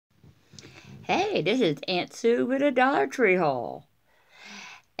Hey, this is Aunt Sue with a Dollar Tree haul.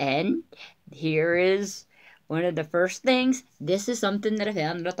 And here is one of the first things. This is something that I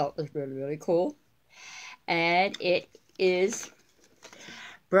found that I thought was really, really cool. And it is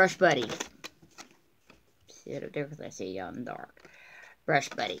Brush Buddy. See it up there because I see you in the dark. Brush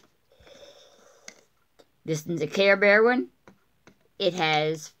Buddy. This is a Care Bear one. It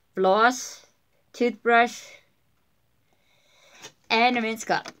has floss, toothbrush, and a mince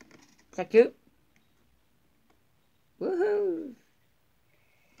cup. Is that cute? Woohoo!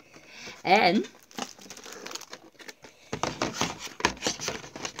 And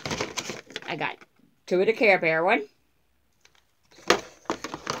I got two of the Care Bear one.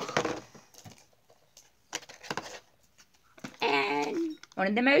 And one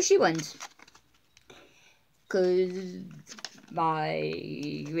of the Moshi ones. Because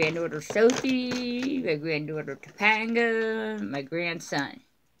my granddaughter Sophie, my granddaughter Topanga, my grandson.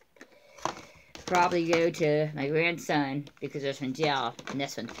 Probably go to my grandson because this one's yellow and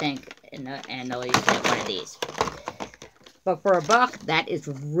this one's pink, and they'll each get one of these. But for $1, that is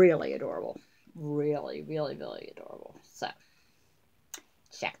really adorable. Really, really, really adorable. So,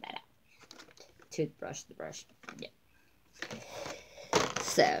 check that out. Toothbrush, the brush. Yeah.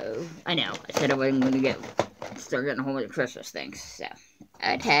 So, I know. I said I wasn't going to start getting a whole bunch of Christmas things. So,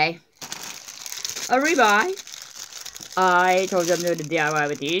 okay. A rebuy. I told you I'm doing a DIY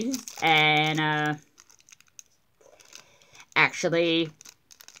with these. And, actually,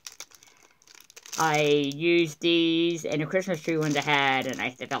 I used these and the Christmas tree ones I had, and I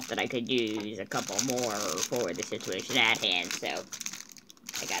felt that I could use a couple more for the situation at hand, so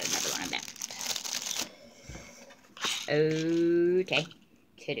I got another one of them. Okay,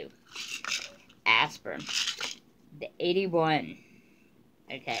 to-do. Aspirin. The 81,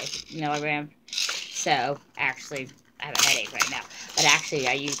 okay, milligram. So, actually, I have a headache right now, but actually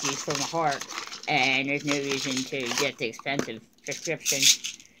I use these for my heart, and there's no reason to get the expensive prescription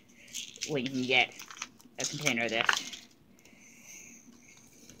when you can get a container of this.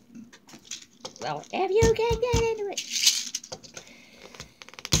 Well, if you can get into it.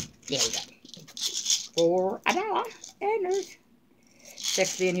 There we go. For $1, and there's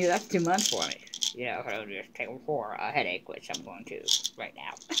 60 in here. That's 2 months for me. You know, if I don't just take them for a headache, which I'm going to right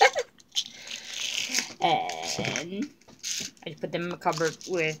now. And I just put them in the cupboard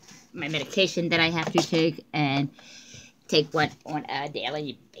with my medication that I have to take, and take one on a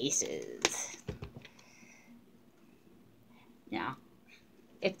daily basis. Now,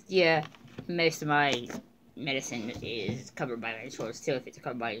 most of my medicine is covered by my insurance too. If it's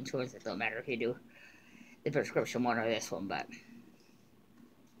covered by insurance, it don't matter if you do the prescription one or this one, but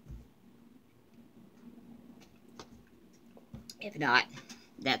if not,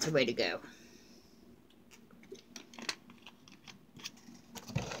 that's the way to go.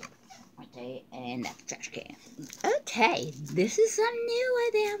 Okay, and that's the trash can. Okay, this is some new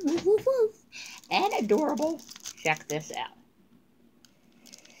of them. Woof, woof, woof. And adorable. Check this out.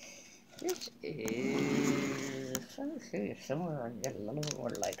 This is, let's see, somewhere I get a little more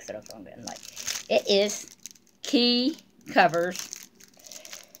like set up on getting like. It is key covers.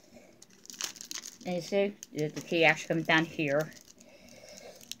 And you see, the key actually comes down here.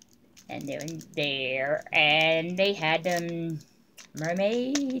 And then there. And they had them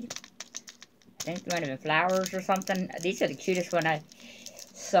mermaid. I think they might have been flowers or something. These are the cutest one I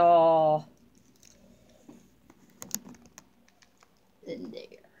saw. In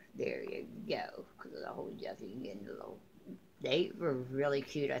there. There you go. Because I'll hold you up, you can get in the little. They were really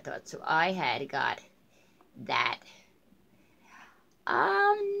cute, I thought. So I had got that.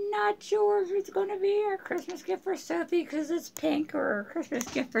 I'm not sure if it's going to be a Christmas gift for Sophie because it's pink, or a Christmas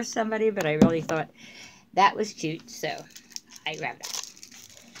gift for somebody, but I really thought that was cute, so I grabbed it.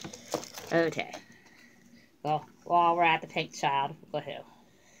 Okay. Well, while we're at the pink child, woohoo.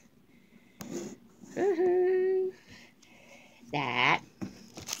 Woohoo. That.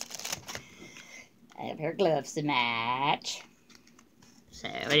 I have her gloves to match. So,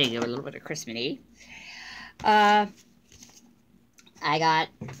 I did give her a little bit of Christmas-y. I got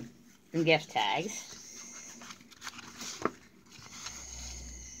some gift tags.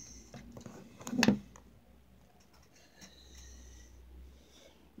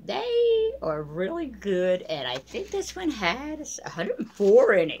 They are really good, and I think this one has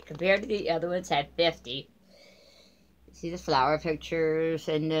 104 in it compared to the other ones had 50. You see the flower pictures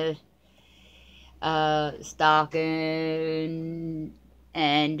and the stocking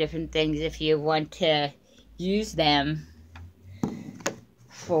and different things if you want to use them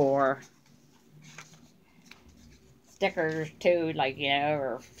for stickers too, like, you know,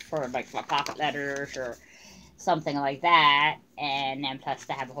 or for like my pocket letters or something like that, and then plus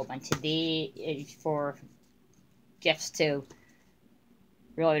to have a whole bunch of these for gifts too.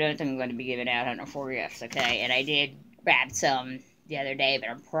 Really don't think I'm going to be giving out 104 gifts, okay? And I did grab some the other day, but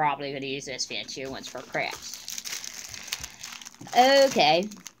I'm probably going to use those fancier ones for crafts. Okay.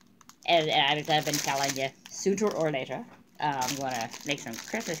 And as I've been telling you, sooner or later, I'm going to make some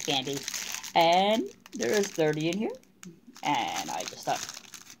Christmas candy. And there is 30 in here. And I just thought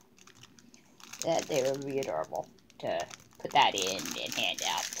that they would be adorable to put that in and hand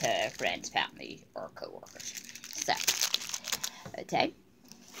out to friends, family, or co-workers. So, okay.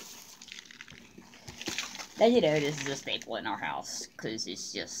 Then, you know, this is a staple in our house, because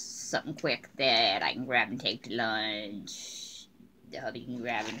it's just something quick that I can grab and take to lunch. The hubby can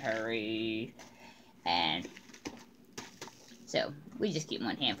grab and hurry. And so, we just keep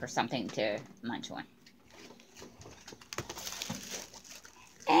one hand for something to munch on.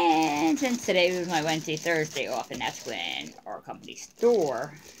 And since today was my Wednesday, Thursday off, and that's when our company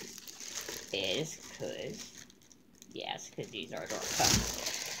store is, because these are door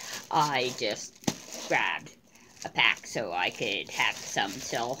cups, I just grabbed a pack so I could have some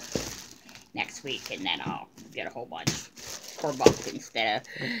till next week, and then I'll get a whole bunch for $4 instead of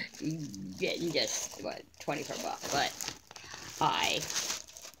getting just, what, 20 for $1. But I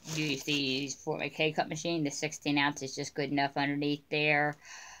use these for my K-cup machine. The 16 ounce is just good enough underneath there.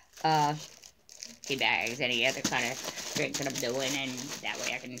 Tea bags, any other kind of drink that I'm doing, and that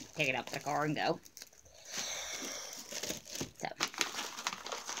way I can take it up to the car and go. So,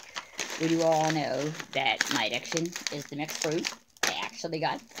 we do all know that my addiction is the mixed fruit. I actually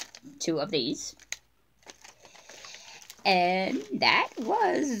got 2 of these. And that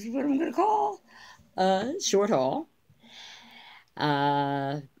was what I'm going to call a short haul.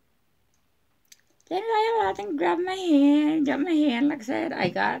 Then I have nothing. Grab my hand. Like I said, I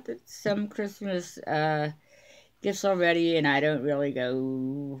got some Christmas gifts already, and I don't really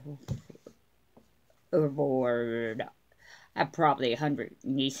go overboard. I have probably 100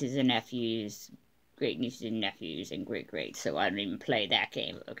 nieces and nephews, great nieces and nephews, and great, so I don't even play that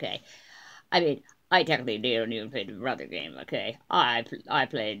game, okay? I mean, I technically don't even play the brother game, okay? I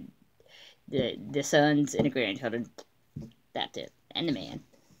played the sons and the grandchildren. That's it. And the man.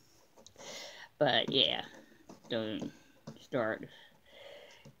 But, yeah. Don't start,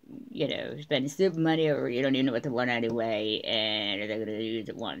 you know, spending stupid money over you don't even know what to want anyway, and they're going to use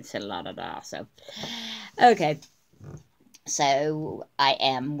it once, and la-da-da. So, okay. So, I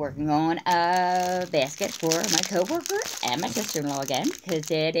am working on a basket for my coworker and my sister-in-law again,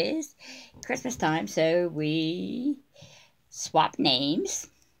 because it is Christmas time, so we swap names.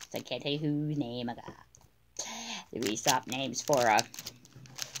 So, I can't tell you whose name I got. We swap names for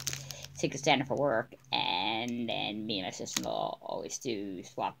Secret Santa for work, and then me and my sister-in-law always do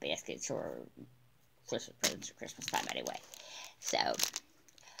swap baskets for Christmas presents or Christmas time anyway. So,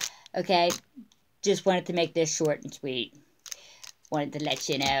 okay, just wanted to make this short and sweet. Wanted to let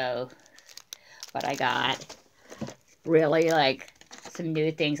you know what I got. Really, like, some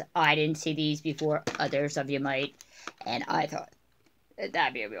new things. I didn't see these before. Others of you might. And I thought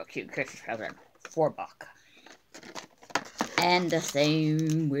that'd be a real cute Christmas present for $1. And the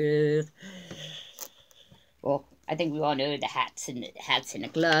same with, well, I think we all know the hats and the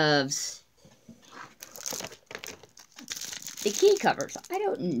gloves. The key covers. I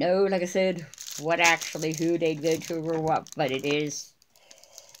don't know, like I said, who they'd go to or what, but it is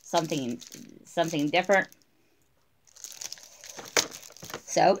something different.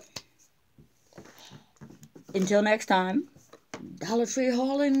 So, until next time, Dollar Tree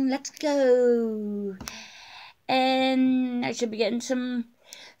hauling, let's go. And I should be getting some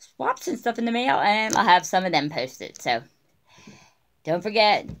swaps and stuff in the mail, and I'll have some of them posted. So, don't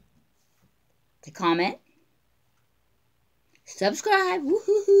forget to comment, subscribe,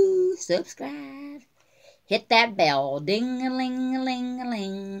 woohoo, subscribe, hit that bell,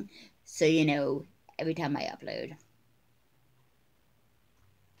 ding-a-ling-a-ling-a-ling, so you know every time I upload.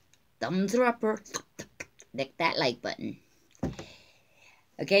 Thumbs are upper, click that like button.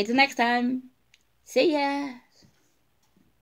 Okay, till next time, see ya.